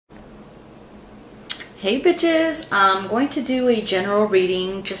Hey bitches, I'm going to do a general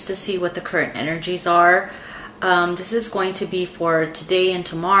reading just to see what the current energies are. This is going to be for today and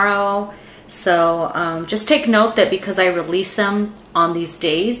tomorrow. So just take note that because I release them on these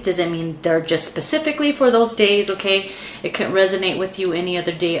days doesn't mean they're just specifically for those days, okay? It can resonate with you any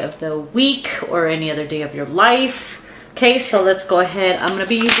other day of the week or any other day of your life. Okay, so let's go ahead. I'm going to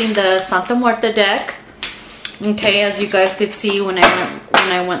be using the Santa Muerta deck. Okay, as you guys could see when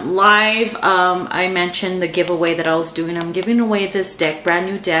I went live, I mentioned the giveaway that I was doing. I'm giving away this deck, brand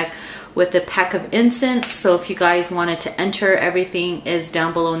new deck with a pack of incense. So if you guys wanted to enter, everything is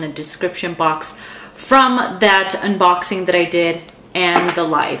down below in the description box from that unboxing that I did and the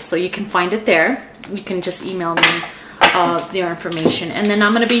live. So you can find it there. You can just email me their information. And then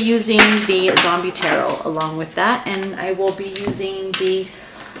I'm going to be using the Zombie Tarot along with that. And I will be using the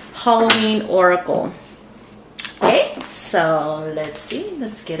Halloween Oracle. Okay, so let's see.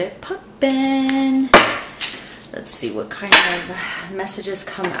 Let's get it poppin'. Let's see what kind of messages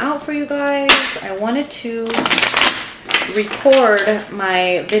come out for you guys. I wanted to record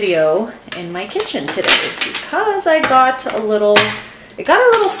my video in my kitchen today because it got a little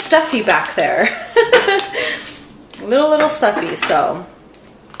stuffy back there. a little stuffy, so.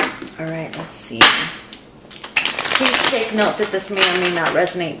 All right, let's see. Please take note that this may or may not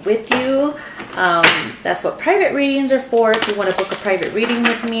resonate with you. That's what private readings are for. If you want to book a private reading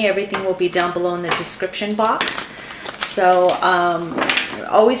with me, everything will be down below in the description box. So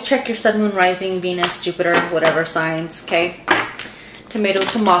always check your sun, moon, rising, Venus, Jupiter, whatever signs, okay? Tomato,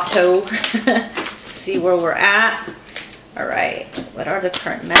 tomato, see where we're at. All right, what are the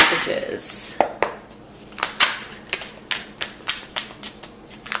current messages?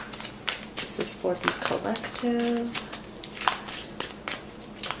 This is for the collective.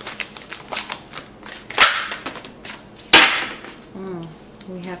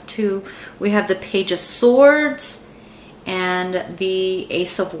 We have two. We have the Page of Swords and the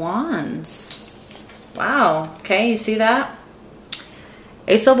Ace of Wands. Wow. Okay, you see that?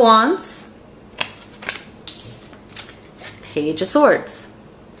 Ace of Wands, Page of Swords.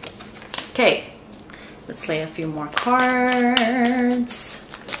 Okay, let's lay a few more cards.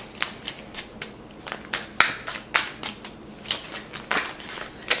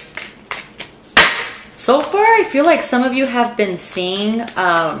 So far, I feel like some of you have been seeing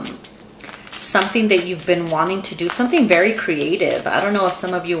something that you've been wanting to do, something very creative. I don't know if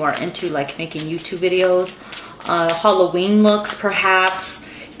some of you are into like making YouTube videos, Halloween looks perhaps,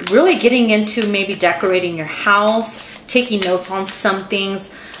 really getting into maybe decorating your house, taking notes on some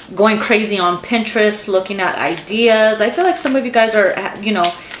things, going crazy on Pinterest, looking at ideas. I feel like some of you guys are, you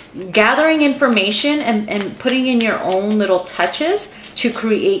know, gathering information and putting in your own little touches to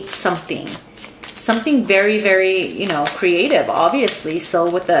create something very, very, you know, creative, obviously. So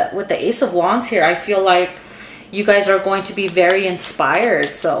with the Ace of Wands here, I feel like you guys are going to be very inspired.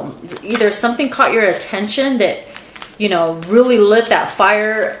 So either something caught your attention that, you know, really lit that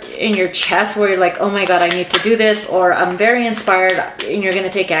fire in your chest where you're like, oh my God, I need to do this, or I'm very inspired, and you're going to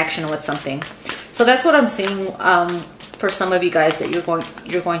take action with something. So that's what I'm seeing for some of you guys that you're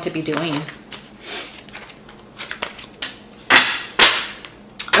going to be doing.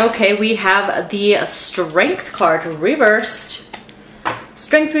 Okay, we have the Strength card reversed.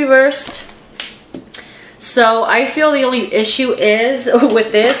 Strength reversed. So I feel the only issue is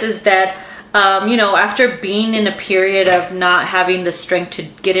with this is that, you know, after being in a period of not having the strength to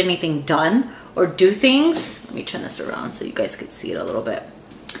get anything done or do things, let me turn this around so you guys can see it a little bit.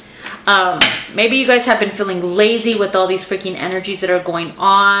 Maybe you guys have been feeling lazy with all these freaking energies that are going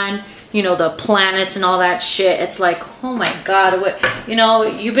on. You know, the planets and all that shit. It's like, oh my God, what, you know,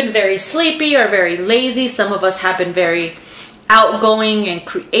 you've been very sleepy or very lazy. Some of us have been very outgoing and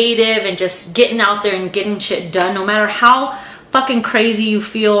creative and just getting out there and getting shit done, no matter how fucking crazy you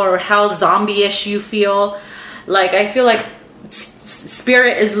feel or how zombie-ish you feel. Like, I feel like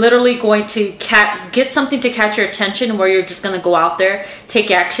Spirit is literally going to get something to catch your attention where you're just going to go out there, take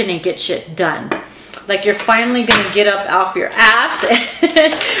action, and get shit done. Like you're finally going to get up off your ass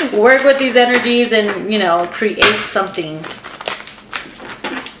and work with these energies and, you know, create something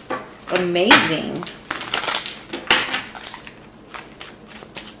amazing.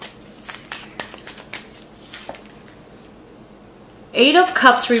 Eight of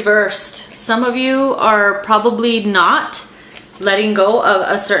Cups reversed. Some of you are probably not letting go of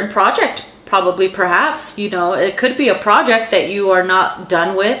a certain project. Probably, perhaps, you know, it could be a project that you are not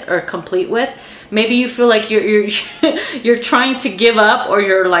done with or complete with. Maybe you feel like you're trying to give up, or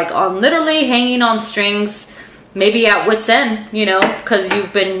you're like literally hanging on strings, maybe at wit's end, you know, because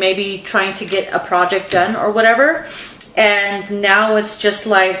you've been maybe trying to get a project done or whatever. And now it's just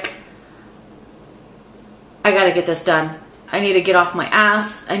like, I gotta get this done. I need to get off my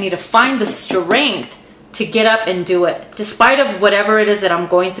ass. I need to find the strength to get up and do it. Despite of whatever it is that I'm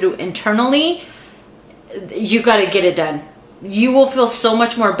going through internally, you gotta get it done. You will feel so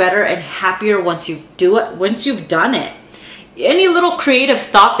much more better and happier once you do it, once you've done it. Any little creative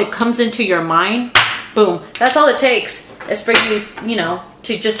thought that comes into your mind, boom, that's all it takes. Is for you, you know,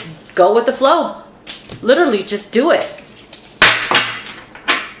 to just go with the flow. Literally, just do it.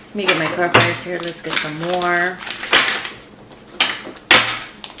 Let me get my clarifiers here. Let's get some more.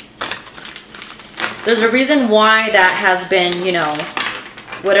 There's a reason why that has been, you know,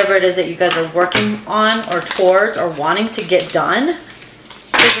 whatever it is that you guys are working on or towards or wanting to get done.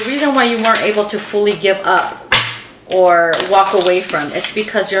 There's a reason why you weren't able to fully give up or walk away from. It's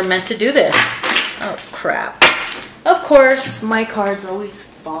because you're meant to do this. Oh, crap. Of course, my cards always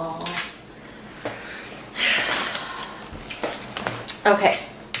fall. Okay.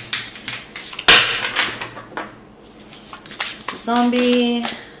 Zombie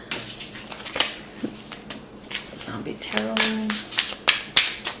tarot.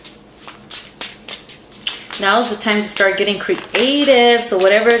 Now's the time to start getting creative. So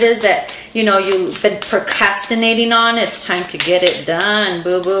whatever it is that, you know, you've been procrastinating on, it's time to get it done,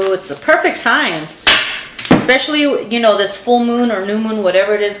 boo-boo. It's the perfect time. Especially, you know, this full moon or new moon,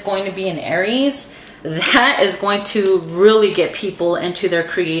 whatever it is going to be in Aries, that is going to really get people into their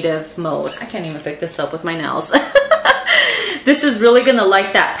creative mode. I can't even pick this up with my nails. This is really going to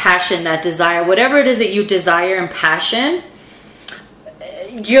light that passion, that desire, whatever it is that you desire and passion.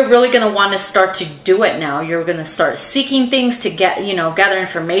 You're really going to want to start to do it now. You're going to start seeking things to get, you know, gather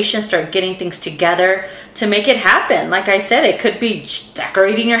information, start getting things together to make it happen. Like I said, it could be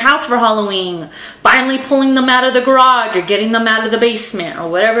decorating your house for Halloween, finally pulling them out of the garage or getting them out of the basement or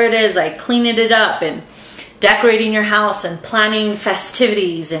whatever it is, like cleaning it up and decorating your house and planning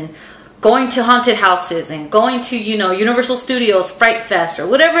festivities and going to haunted houses and going to, you know, Universal Studios, Fright Fest, or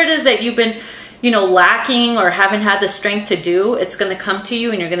whatever it is that you've been, you know, lacking or haven't had the strength to do. It's going to come to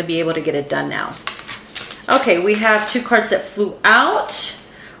you and you're going to be able to get it done now. Okay, we have two cards that flew out.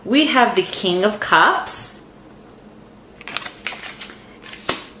 We have the King of Cups.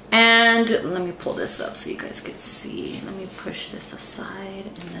 And let me pull this up so you guys can see. Let me push this aside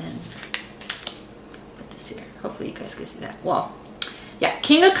and then put this here. Hopefully you guys can see that. Well, yeah,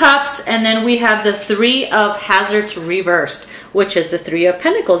 King of Cups, and then we have the Three of Hazards reversed, which is the Three of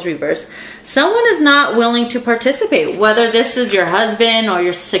Pentacles reversed. Someone is not willing to participate, whether this is your husband or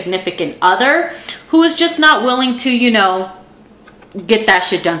your significant other, who is just not willing to, you know, get that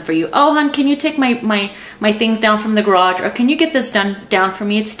shit done for you. Oh, hon, can you take my things down from the garage, or can you get this down for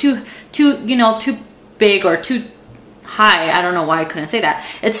me? It's too you know, too big or too high. I don't know why I couldn't say that.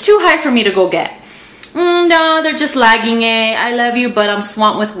 It's too high for me to go get. No, they're just lagging it. I love you, but I'm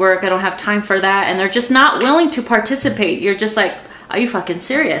swamped with work. I don't have time for that. And they're just not willing to participate. You're just like, are you fucking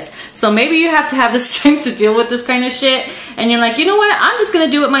serious? So maybe you have to have the strength to deal with this kind of shit. And you're like, you know what? I'm just going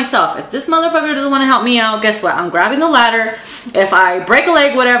to do it myself. If this motherfucker doesn't want to help me out, guess what? I'm grabbing the ladder. If I break a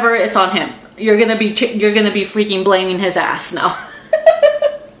leg, whatever, it's on him. You're going to be freaking blaming his ass now.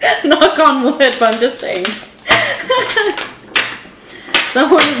 Knock on wood, but I'm just saying.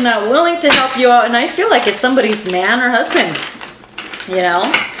 Someone is not willing to help you out, and I feel like it's somebody's man or husband, you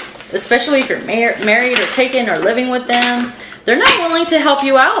know, especially if you're married or taken or living with them. They're not willing to help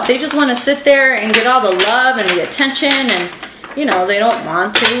you out. They just want to sit there and get all the love and the attention, and, you know, they don't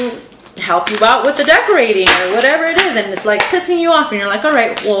want to help you out with the decorating or whatever it is, and it's like pissing you off, and you're like, all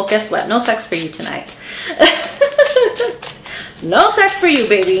right, well, guess what? No sex for you tonight. No sex for you,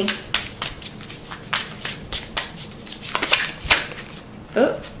 baby.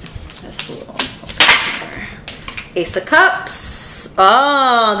 Oh, that's a little opener. Ace of Cups.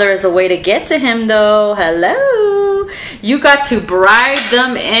 Oh, there's a way to get to him though. Hello. You got to bribe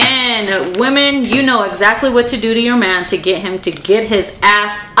them in. Women, you know exactly what to do to your man to get him to get his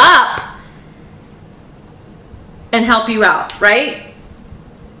ass up and help you out, right?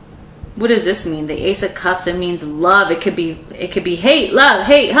 What does this mean? The Ace of Cups, it means love. It could be hate, love,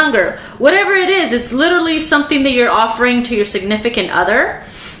 hate, hunger, whatever it is. It's literally something that you're offering to your significant other.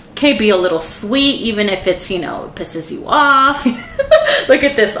 Can be a little sweet, even if it's, you know, it pisses you off. Look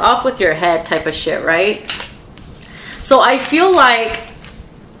at this, off with your head type of shit, right? So I feel like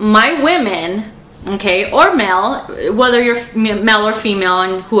my women, okay, or male, whether you're male or female,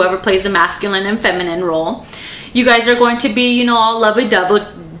 and whoever plays the masculine and feminine role, you guys are going to be, you know, all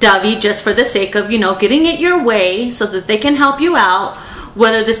lovey-dovey just for the sake of, you know, getting it your way so that they can help you out.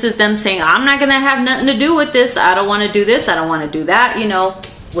 Whether this is them saying, I'm not going to have nothing to do with this. I don't want to do this. I don't want to do that. You know,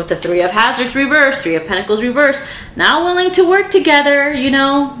 with the Three of Hazards reverse, Three of Pentacles reverse, not willing to work together,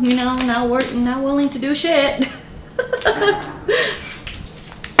 not willing to do shit.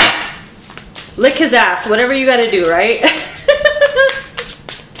 Lick his ass, whatever you gotta do, right?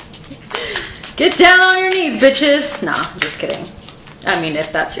 Get down on your knees, bitches. Nah, just kidding. I mean,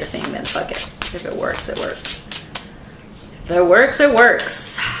 if that's your thing, then fuck it. If it works, it works. If it works, it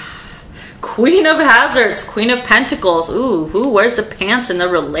works. Queen of Hazards, Queen of Pentacles. Ooh, who wears the pants in the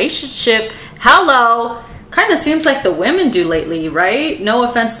relationship? Hello. Kind of seems like the women do lately, right? No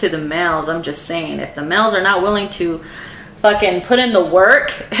offense to the males. I'm just saying, if the males are not willing to fucking put in the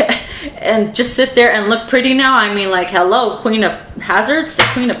work and just sit there and look pretty now, I mean, like, hello, Queen of Hazards, the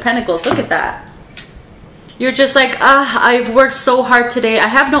Queen of Pentacles. Look at that. You're just like, I've worked so hard today. I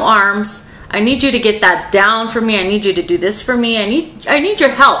have no arms. I need you to get that down for me. I need you to do this for me. I need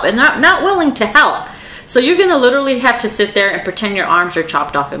your help, and not willing to help. So you're gonna literally have to sit there and pretend your arms are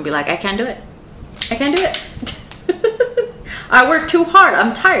chopped off and be like, I can't do it. I can't do it. I work too hard.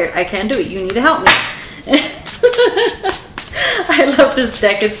 I'm tired. I can't do it. You need to help me. I love this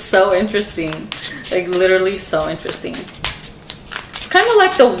deck. It's so interesting. Like, literally so interesting. It's kind of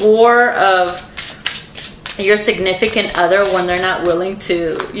like the war of your significant other when they're not willing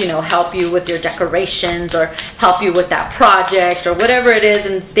to, help you with your decorations or help you with that project or whatever it is,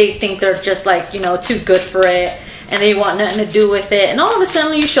 and they think they're just like, too good for it, and they want nothing to do with it, and all of a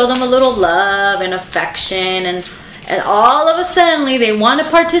sudden you show them a little love and affection, and all of a sudden they want to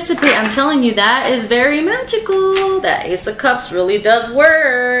participate. I'm telling you, that is very magical. That Ace of Cups really does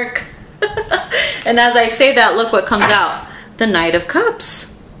work. And as I say that, look what comes out. The Knight of Cups.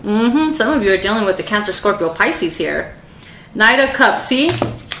 Some of you are dealing with the Cancer, Scorpio, Pisces here. Knight of Cups, see?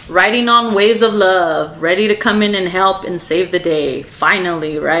 Riding on waves of love, ready to come in and help and save the day.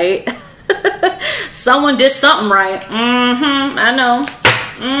 Finally, right? Someone did something right. I know.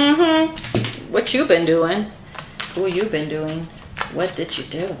 What you been doing? Who you been doing? What did you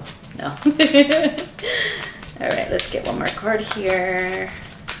do? No. All right, let's get one more card here.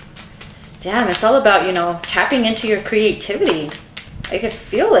 Damn, it's all about, tapping into your creativity. I could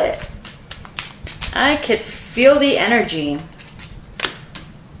feel it. I could feel the energy.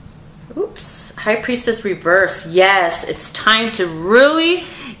 Oops. High Priestess reverse. Yes, it's time to really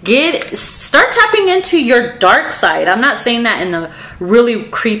start tapping into your dark side. I'm not saying that in a really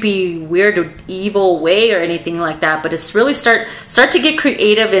creepy, weird, or evil way or anything like that, but it's really start to get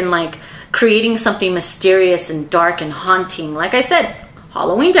creative in like creating something mysterious and dark and haunting. Like I said,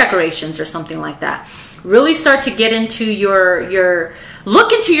 Halloween decorations or something like that. Really start to get into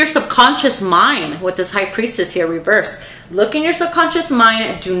look into your subconscious mind with this High Priestess here reversed. Look in your subconscious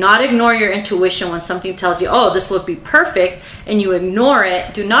mind. Do not ignore your intuition when something tells you, oh, this would be perfect, and you ignore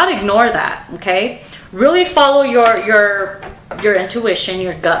it. Do not ignore that, okay? Really follow your intuition,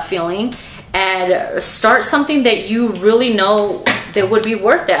 your gut feeling, and start something that you really know that would be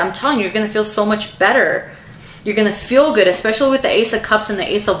worth it. I'm telling you, you're going to feel so much better. You're going to feel good, especially with the Ace of Cups and the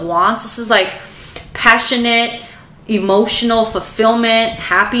Ace of Wands. This is like passionate, emotional fulfillment,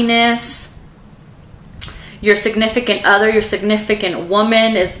 happiness. Your significant other, your significant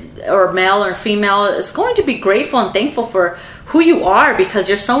woman or male or female is going to be grateful and thankful for who you are, because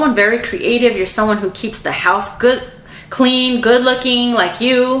you're someone very creative. You're someone who keeps the house good, clean, good looking, like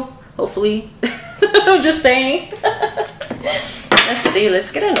you, hopefully. I'm just saying. Let's see,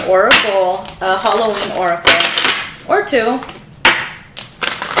 let's get an oracle, a Halloween oracle or two.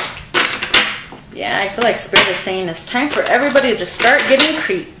 Yeah, I feel like Spirit is saying it's time for everybody to just start getting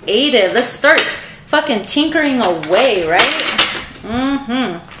creative. Let's start fucking tinkering away, right?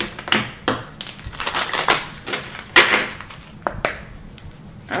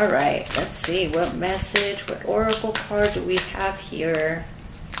 All right, let's see. What message, what oracle card do we have here?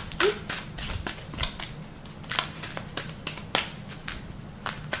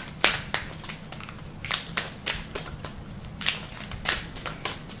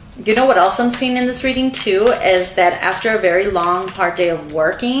 You know what else I'm seeing in this reading too is that after a very long, hard day of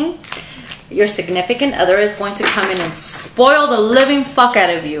working, your significant other is going to come in and spoil the living fuck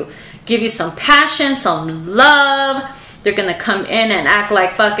out of you. Give you some passion, some love. They're going to come in and act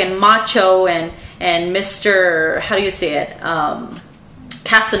like fucking macho and Mr. How do you say it?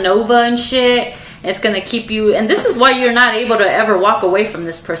 Casanova and shit. It's going to keep you, and this is why you're not able to ever walk away from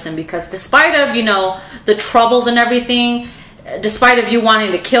this person, because despite of, the troubles and everything, despite of you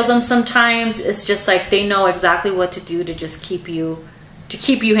wanting to kill them sometimes, it's just like they know exactly what to do to just keep you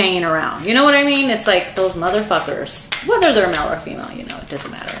hanging around. You know what I mean? It's like those motherfuckers, whether they're male or female, it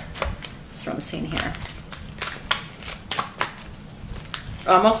doesn't matter. That's what I'm seeing here.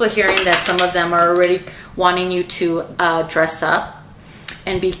 I'm also hearing that some of them are already wanting you to dress up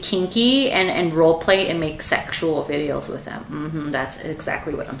and be kinky and role play and make sexual videos with them. That's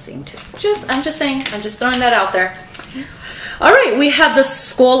exactly what I'm seeing too. I'm just saying, I'm just throwing that out there. All right, we have the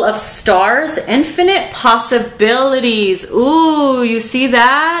Skull of Stars, infinite possibilities. Ooh, you see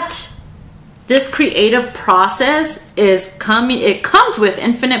that? This creative process is coming, it comes with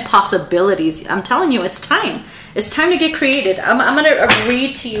infinite possibilities. I'm telling you, it's time. It's time to get creative. I'm going to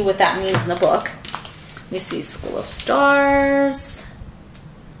read to you what that means in the book. Let me see, Skull of Stars.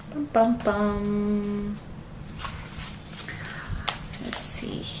 Bum, bum, bum. Let's see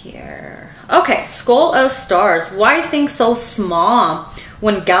here. Okay, Skull of Stars. Why think so small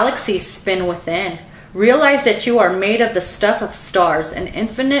when galaxies spin within? Realize that you are made of the stuff of stars and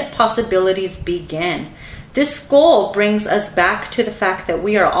infinite possibilities begin. This skull brings us back to the fact that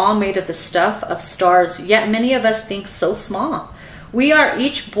we are all made of the stuff of stars, yet many of us think so small. We are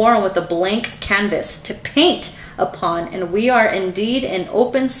each born with a blank canvas to paint upon, and we are indeed an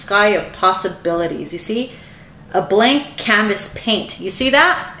open sky of possibilities. You see? A blank canvas paint. You see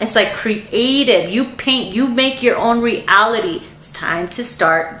that? It's like creative. You paint, you make your own reality. It's time to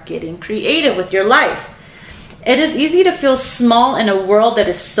start getting creative with your life. It is easy to feel small in a world that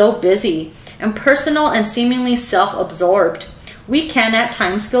is so busy, impersonal, and seemingly self-absorbed. We can at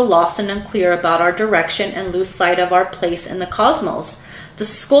times feel lost and unclear about our direction and lose sight of our place in the cosmos. The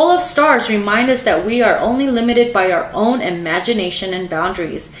Skull of Stars remind us that we are only limited by our own imagination and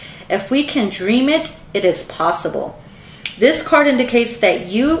boundaries. If we can dream it, it is possible. This card indicates that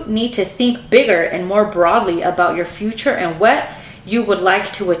you need to think bigger and more broadly about your future and what you would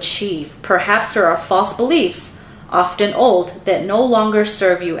like to achieve. Perhaps there are false beliefs, often old, that no longer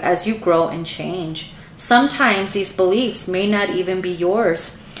serve you as you grow and change. Sometimes these beliefs may not even be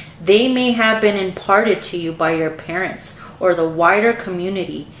yours. They may have been imparted to you by your parents or the wider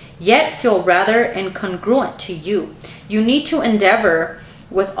community, yet feel rather incongruent to you. You need to endeavor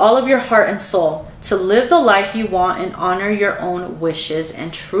with all of your heart and soul to live the life you want and honor your own wishes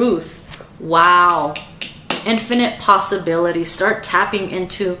and truth. Wow. Infinite possibilities. Start tapping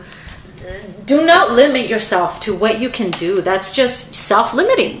into. Do not limit yourself to what you can do. That's just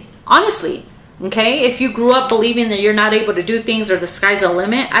self-limiting, honestly. Okay, if you grew up believing that you're not able to do things or the sky's the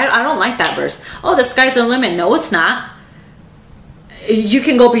limit, I don't like that verse. Oh, the sky's the limit. No, it's not. You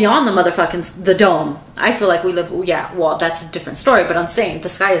can go beyond the dome. I feel like we live, yeah, well, that's a different story, but I'm saying the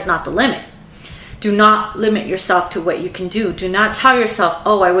sky is not the limit. Do not limit yourself to what you can do. Do not tell yourself,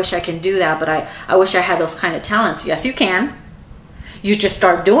 oh, I wish I can do that, but I wish I had those kind of talents. Yes, you can. You just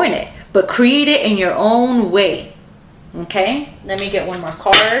start doing it, but create it in your own way. Okay, let me get one more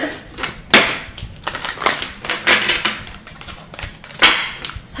card.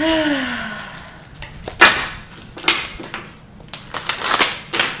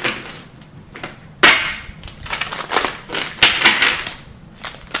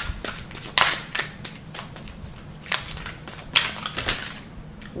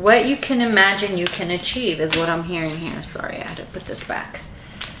 What you can imagine you can achieve is what I'm hearing here. Sorry, I had to put this back.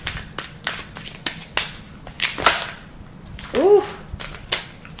 Ooh.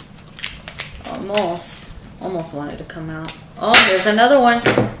 Almost wanted to come out. Oh, there's another one.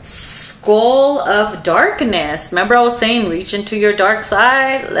 Skull of Darkness. Remember I was saying reach into your dark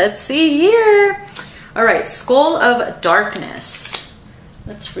side? Let's see here. All right, Skull of Darkness.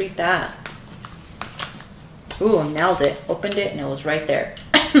 Let's read that. Ooh, nailed it. Opened it and it was right there.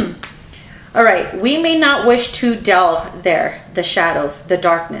 All right, we may not wish to delve there, the shadows, the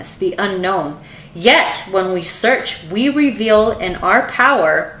darkness, the unknown. Yet, when we search, we reveal in our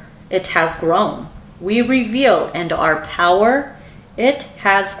power, it has grown. We reveal and our power, it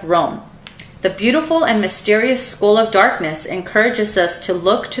has grown. The beautiful and mysterious Skull of Darkness encourages us to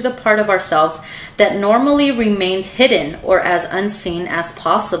look to the part of ourselves that normally remains hidden or as unseen as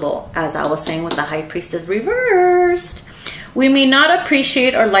possible, as I was saying with the High Priestess reversed. We may not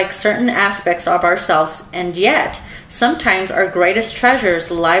appreciate or like certain aspects of ourselves, and yet sometimes our greatest treasures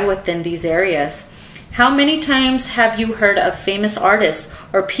lie within these areas. How many times have you heard of famous artists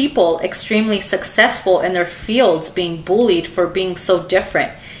or people extremely successful in their fields being bullied for being so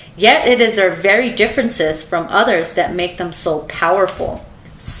different? Yet it is their very differences from others that make them so powerful.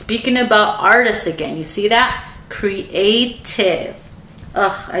 Speaking about artists again, you see that? Creative.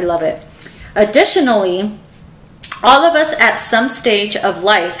 Ugh, I love it. Additionally, all of us at some stage of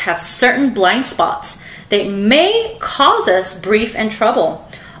life have certain blind spots that may cause us grief and trouble.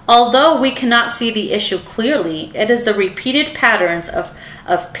 Although we cannot see the issue clearly, it is the repeated patterns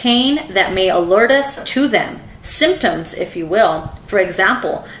of pain that may alert us to them. Symptoms, if you will. For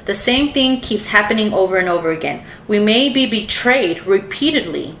example, the same thing keeps happening over and over again. We may be betrayed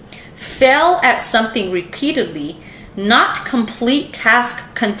repeatedly, fail at something repeatedly, not complete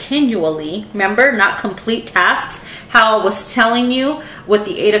task continually. Remember, not complete tasks. How I was telling you with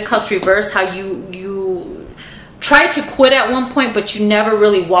the Eight of Cups reverse, how you tried to quit at one point, but you never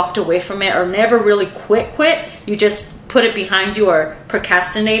really walked away from it, or never really quit. You just put it behind you or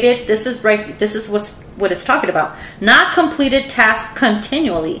procrastinated. This is right. This is what it's talking about. Not completed tasks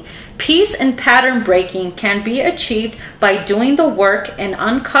continually. Peace and pattern breaking can be achieved by doing the work and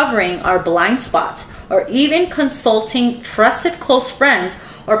uncovering our blind spots, or even consulting trusted close friends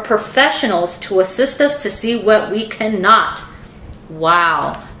or professionals to assist us to see what we cannot.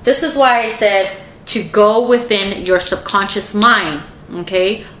 Wow. This is why I said to go within your subconscious mind.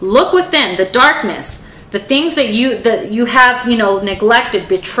 Okay? Look within the darkness, the things that you have, neglected,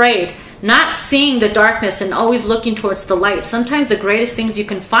 betrayed. Not seeing the darkness and always looking towards the light. Sometimes the greatest things you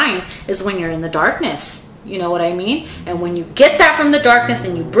can find is when you're in the darkness. You know what I mean? And when you get that from the darkness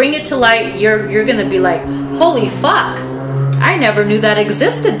and you bring it to light, you're gonna be like, holy fuck, I never knew that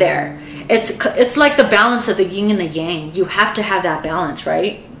existed there. It's like the balance of the yin and the yang. You have to have that balance,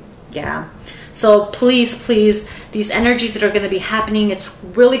 right? Yeah. So please, these energies that are going to be happening, it's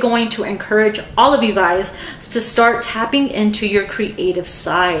really going to encourage all of you guys to start tapping into your creative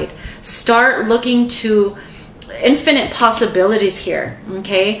side. Start looking to infinite possibilities here,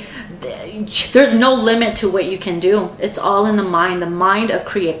 okay? There's no limit to what you can do. It's all in the mind of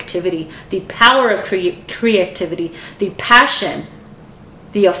creativity, the power of creativity, the passion,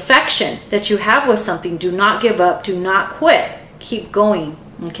 the affection that you have with something. Do not give up. Do not quit. Keep going,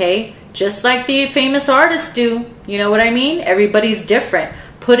 okay? Just like the famous artists do. You know what I mean? Everybody's different.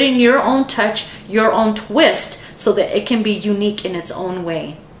 Put in your own touch, your own twist, so that it can be unique in its own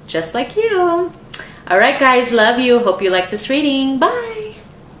way. Just like you. All right, guys. Love you. Hope you like this reading. Bye.